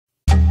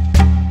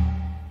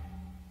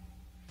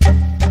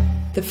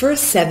The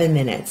first 7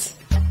 minutes.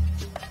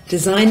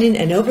 Designing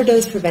an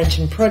overdose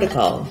prevention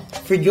protocol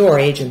for your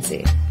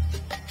agency.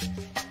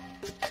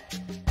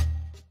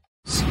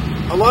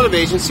 A lot of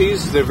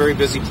agencies, they're very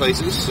busy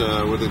places,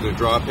 whether they're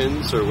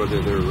drop-ins or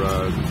whether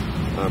they're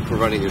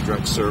providing a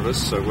direct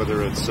service, or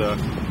whether it's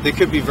they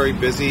could be very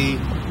busy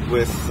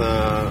with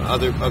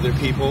other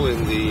people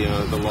in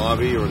the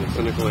lobby or in the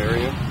clinical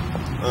area.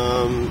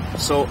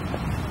 So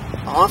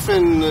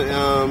often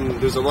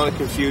there's a lot of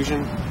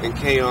confusion and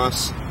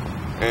chaos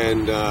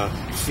and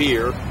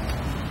fear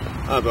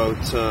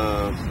about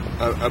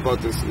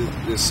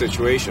this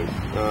situation.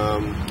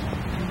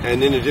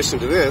 And in addition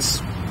to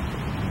this,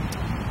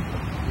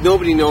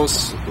 nobody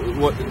knows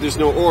there's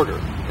no order,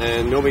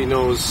 and nobody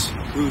knows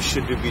who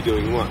should be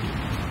doing what.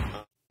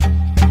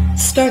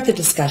 Start the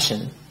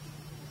discussion.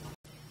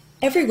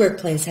 Every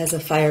workplace has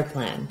a fire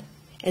plan,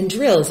 and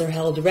drills are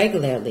held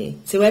regularly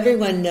so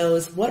everyone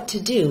knows what to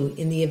do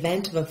in the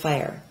event of a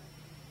fire.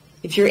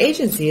 If your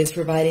agency is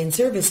providing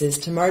services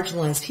to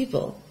marginalized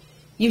people,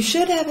 you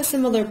should have a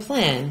similar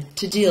plan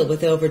to deal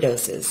with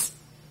overdoses.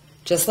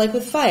 Just like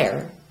with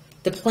fire,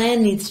 the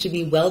plan needs to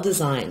be well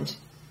designed.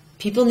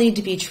 People need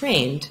to be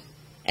trained,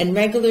 and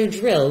regular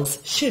drills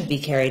should be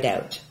carried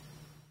out.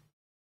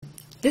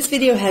 This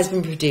video has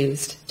been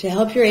produced to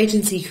help your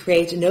agency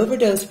create an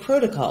overdose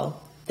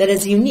protocol that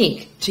is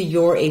unique to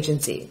your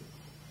agency.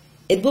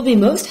 It will be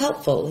most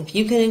helpful if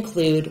you can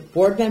include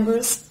board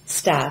members,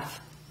 staff,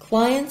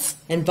 clients,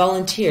 and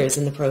volunteers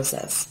in the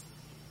process.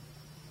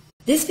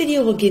 This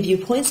video will give you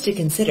points to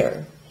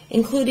consider,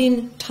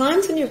 including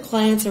times when your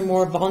clients are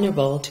more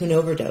vulnerable to an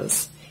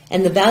overdose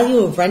and the value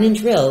of running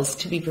drills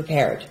to be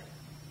prepared.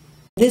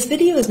 This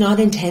video is not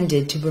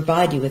intended to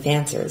provide you with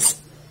answers,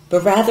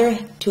 but rather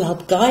to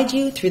help guide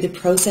you through the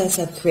process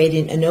of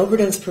creating an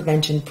overdose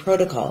prevention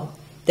protocol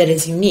that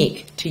is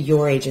unique to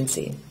your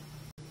agency.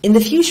 In the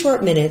few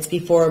short minutes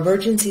before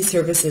emergency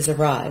services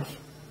arrive,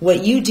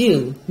 what you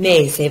do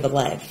may save a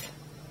life.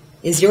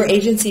 Is your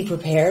agency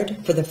prepared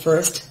for the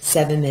first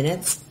 7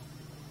 minutes?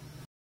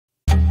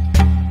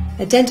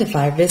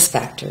 Identify risk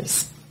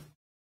factors.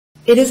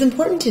 It is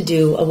important to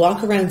do a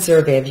walk-around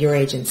survey of your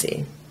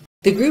agency.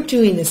 The group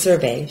doing the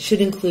survey should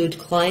include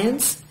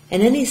clients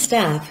and any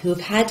staff who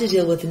have had to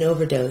deal with an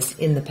overdose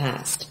in the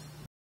past.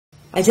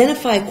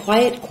 Identify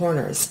quiet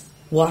corners,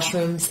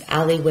 washrooms,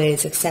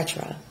 alleyways,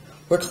 etc.,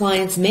 where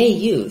clients may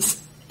use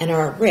and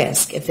are at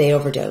risk if they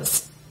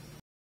overdose.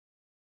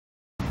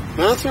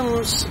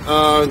 Bathrooms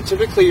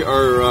typically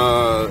are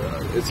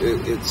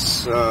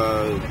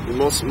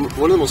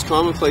one of the most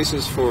common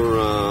places for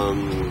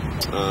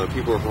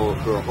people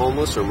who are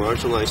homeless or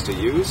marginalized to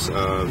use.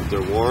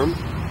 They're warm,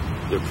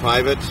 they're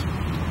private,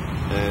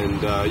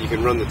 and you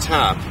can run the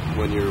tap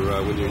when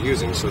you're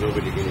using, so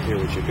nobody can hear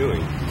what you're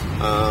doing.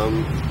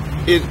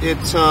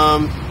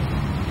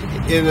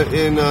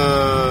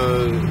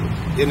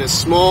 In a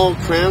small,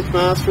 cramped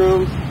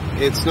bathroom,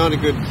 it's not a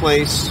good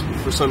place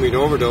for somebody to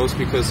overdose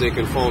because they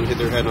can fall and hit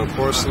their head on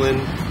porcelain.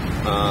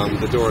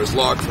 The door is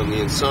locked from the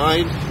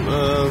inside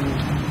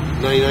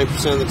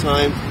 99% of the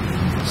time.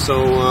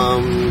 So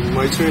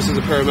my experience as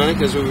a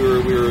paramedic is we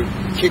were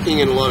kicking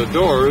in a lot of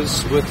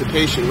doors with the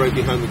patient right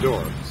behind the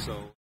door.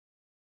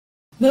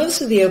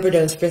 Most of the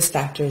overdose risk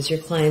factors your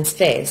clients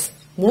face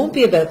won't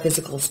be about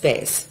physical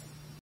space.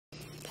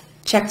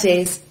 Check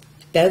days,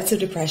 bouts of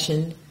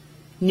depression,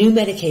 new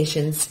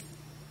medications,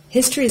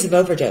 histories of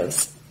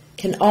overdose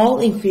can all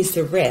increase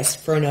the risk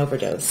for an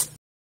overdose.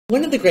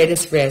 One of the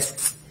greatest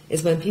risks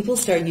is when people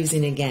start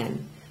using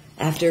again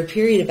after a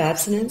period of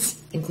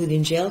abstinence,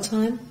 including jail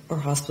time or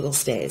hospital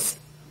stays.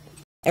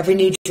 Every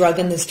new drug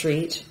on the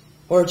street,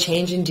 or a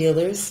change in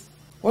dealers,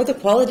 or the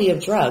quality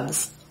of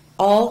drugs,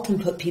 all can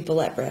put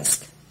people at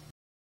risk.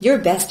 Your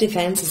best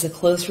defense is a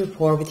close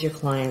rapport with your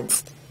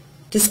clients.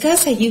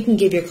 Discuss how you can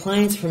give your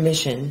clients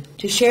permission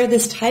to share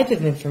this type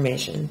of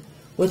information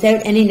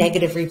without any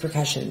negative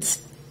repercussions.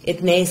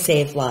 It may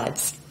save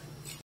lives.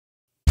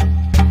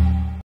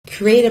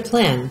 Create a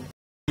plan.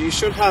 You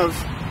should have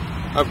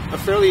a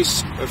fairly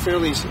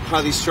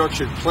highly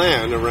structured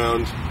plan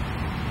around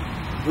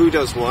who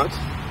does what,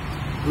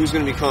 who's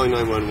going to be calling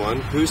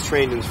 911, who's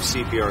trained in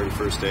CPR and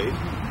first aid,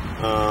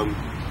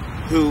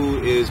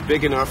 who is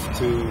big enough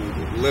to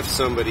lift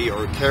somebody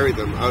or carry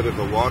them out of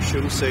a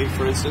washroom, say,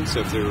 for instance,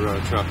 if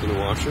they're trapped in a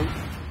washroom.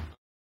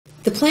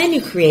 The plan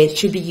you create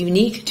should be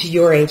unique to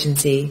your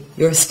agency,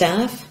 your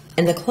staff,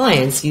 and the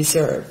clients you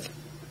serve.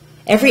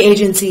 Every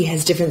agency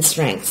has different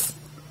strengths.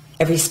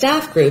 Every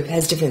staff group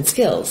has different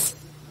skills.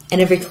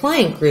 And every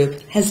client group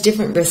has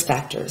different risk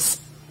factors.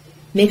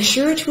 Make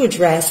sure to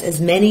address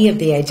as many of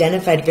the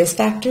identified risk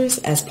factors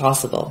as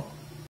possible.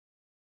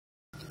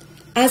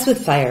 As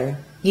with fire,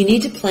 you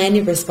need to plan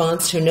your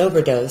response to an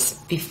overdose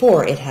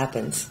before it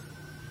happens.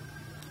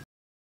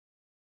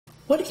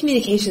 What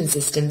communication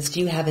systems do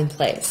you have in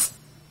place?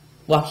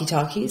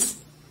 Walkie-talkies?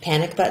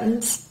 Panic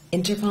buttons?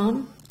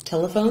 Intercom?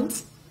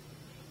 Telephones?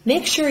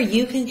 Make sure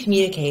you can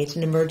communicate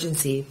an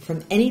emergency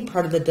from any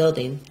part of the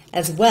building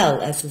as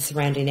well as the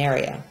surrounding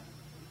area.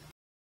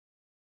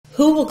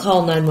 Who will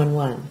call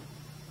 911?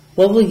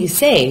 What will you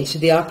say to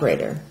the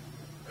operator?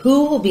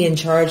 Who will be in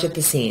charge of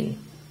the scene?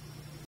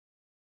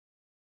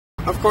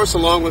 Of course,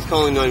 along with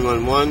calling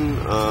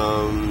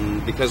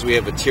 911, because we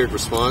have a tiered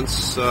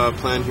response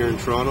plan here in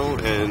Toronto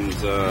and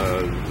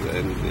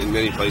in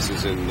many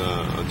places in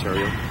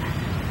Ontario,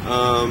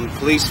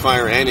 police,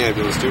 fire, and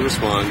ambulance do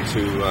respond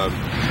to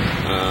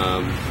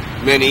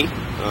many,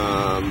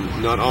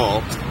 not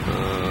all,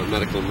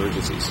 medical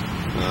emergencies.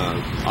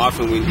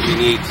 Often we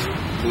need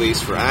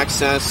police for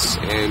access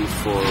and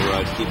for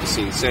to keep the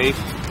scene safe,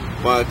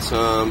 but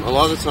a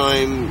lot of the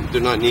time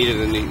they're not needed,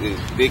 and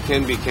they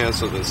can be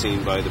canceled and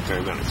seen by the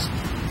paramedics.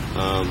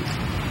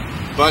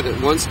 But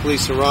once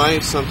police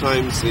arrive,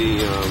 sometimes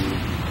the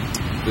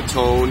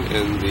tone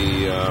and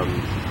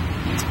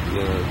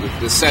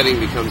the setting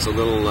becomes a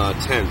little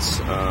tense.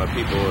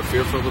 People are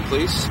fearful of the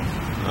police,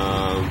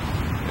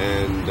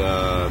 and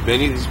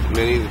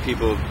many of the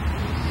people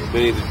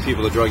in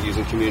the drug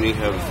using community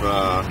have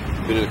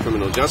been in the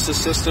criminal justice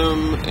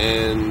system,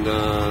 and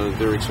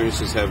their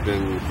experiences have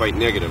been quite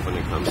negative when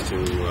it comes to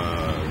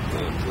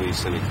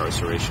police and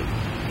incarceration.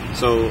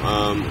 So,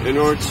 in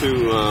order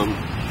to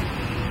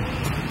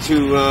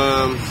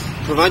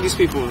provide these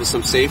people with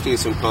some safety and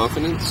some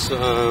confidence,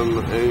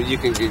 you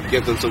can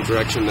give them some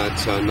direction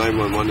that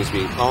 911 is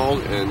being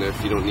called, and if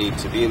you don't need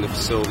to be in the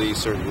facility,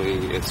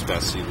 certainly it's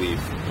best you leave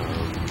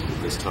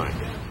at this time.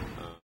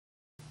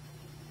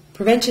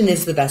 Prevention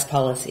is the best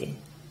policy.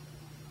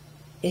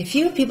 If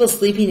you have people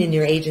sleeping in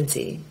your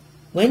agency,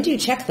 when do you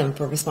check them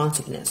for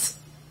responsiveness?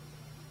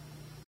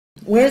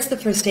 Where's the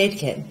first aid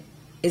kit?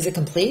 Is it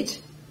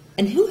complete?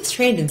 And who is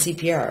trained in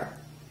CPR?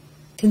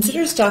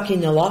 Consider stocking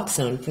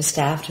naloxone for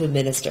staff to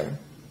administer.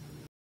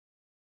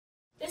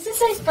 This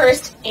is a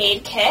first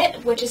aid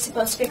kit, which is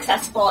supposed to be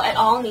accessible at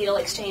all needle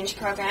exchange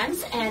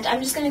programs, and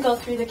I'm just going to go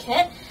through the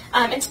kit.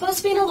 It's supposed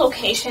to be in a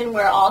location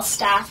where all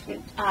staff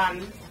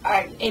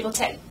are able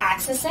to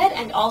access it,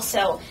 and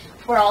also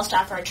where all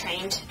staff are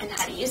trained in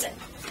how to use it.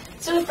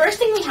 So the first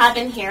thing we have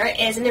in here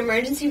is an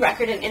emergency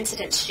record and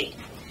incident sheet.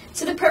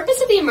 So the purpose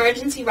of the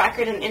emergency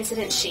record and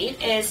incident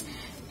sheet is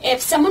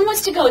if someone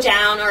was to go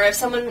down, or if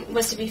someone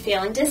was to be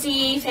feeling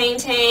dizzy,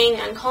 fainting,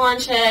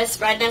 unconscious,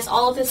 redness,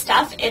 all of this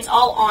stuff, it's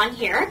all on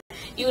here.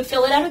 You would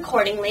fill it out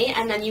accordingly,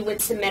 and then you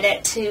would submit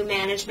it to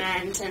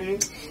management,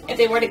 and if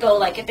they were to go,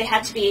 like if they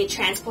had to be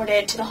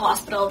transported to the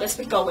hospital, this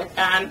would go with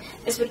them,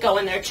 this would go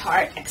in their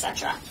chart,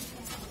 etc.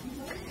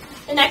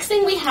 The next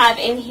thing we have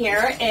in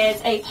here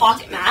is a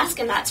pocket mask,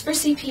 and that's for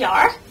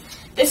CPR.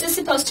 This is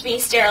supposed to be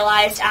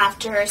sterilized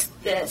after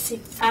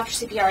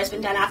CPR has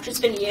been done, after it's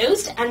been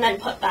used, and then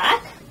put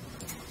back.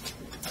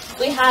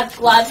 We have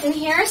gloves in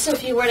here, so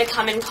if you were to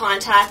come in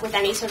contact with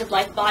any sort of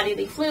like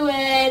bodily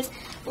fluids,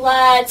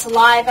 blood,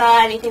 saliva,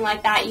 anything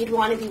like that, you'd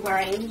want to be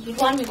wearing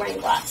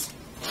gloves.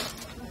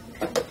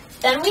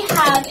 Then we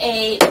have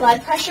a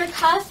blood pressure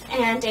cuff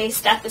and a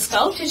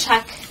stethoscope to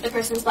check the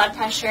person's blood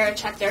pressure,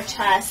 check their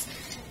chest,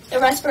 their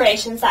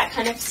respirations, that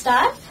kind of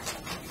stuff.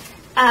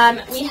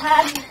 We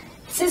have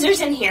scissors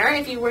in here.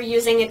 If you were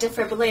using a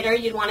defibrillator,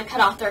 you'd want to cut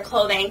off their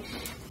clothing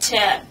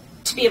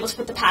to be able to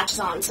put the patches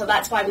on, so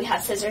that's why we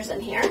have scissors in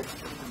here.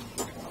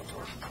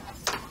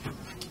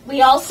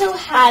 We also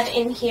have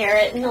in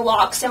here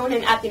naloxone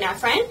and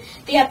epinephrine.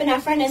 The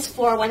epinephrine is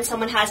for when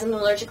someone has an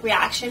allergic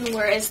reaction,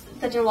 whereas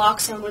the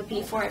naloxone would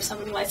be for if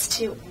someone was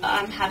to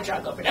have a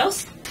drug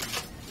overdose.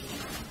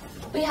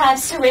 We have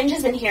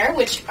syringes in here,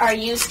 which are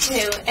used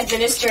to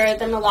administer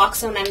the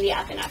naloxone and the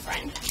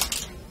epinephrine.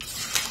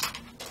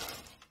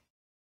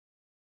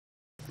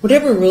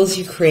 Whatever rules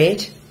you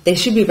create, they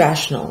should be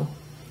rational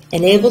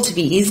and able to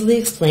be easily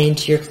explained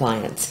to your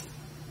clients.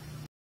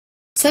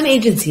 Some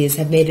agencies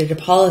have made it a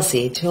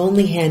policy to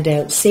only hand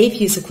out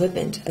safe use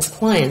equipment as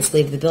clients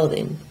leave the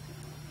building.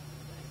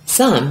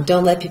 Some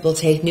don't let people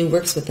take new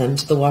works with them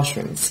to the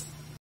washrooms.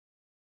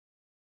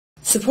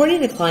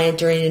 Supporting a client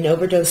during an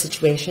overdose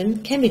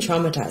situation can be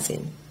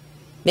traumatizing.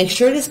 Make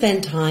sure to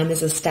spend time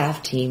as a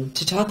staff team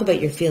to talk about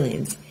your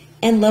feelings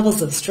and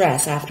levels of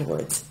stress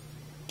afterwards.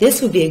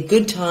 This would be a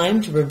good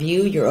time to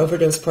review your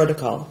overdose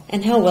protocol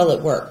and how well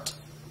it worked.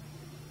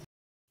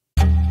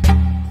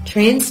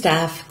 Train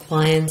staff,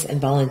 clients,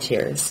 and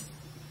volunteers.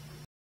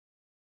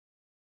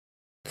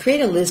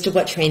 Create a list of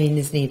what training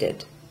is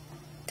needed.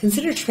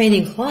 Consider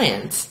training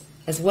clients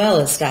as well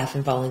as staff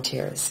and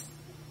volunteers.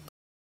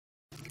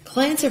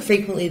 Clients are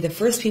frequently the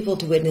first people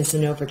to witness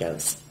an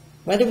overdose,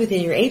 whether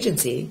within your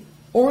agency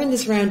or in the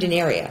surrounding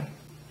area.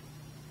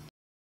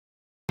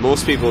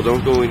 Most people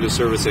don't go into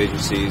service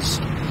agencies,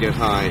 get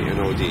high, and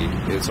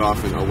OD. It's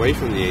often away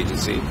from the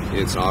agency.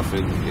 It's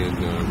often in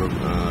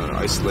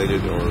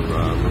isolated or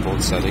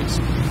remote settings.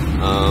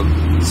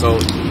 So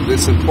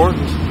it's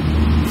important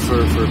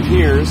for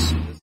peers.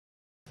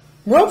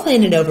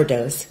 Role-playing an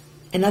overdose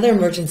and other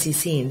emergency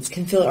scenes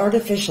can feel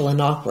artificial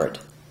and awkward,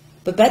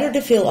 but better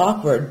to feel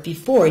awkward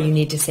before you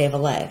need to save a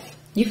life.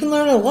 You can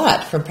learn a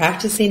lot from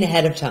practicing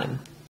ahead of time.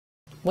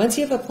 Once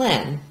you have a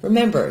plan,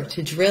 remember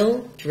to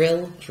drill,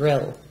 drill,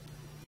 drill.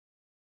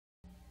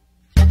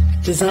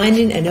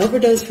 Designing an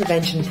overdose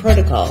prevention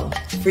protocol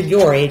for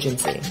your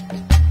agency.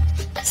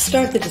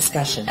 Start the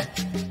discussion.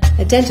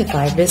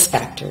 Identify risk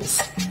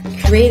factors.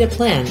 Create a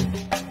plan.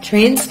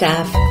 Train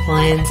staff,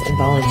 clients, and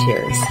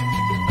volunteers.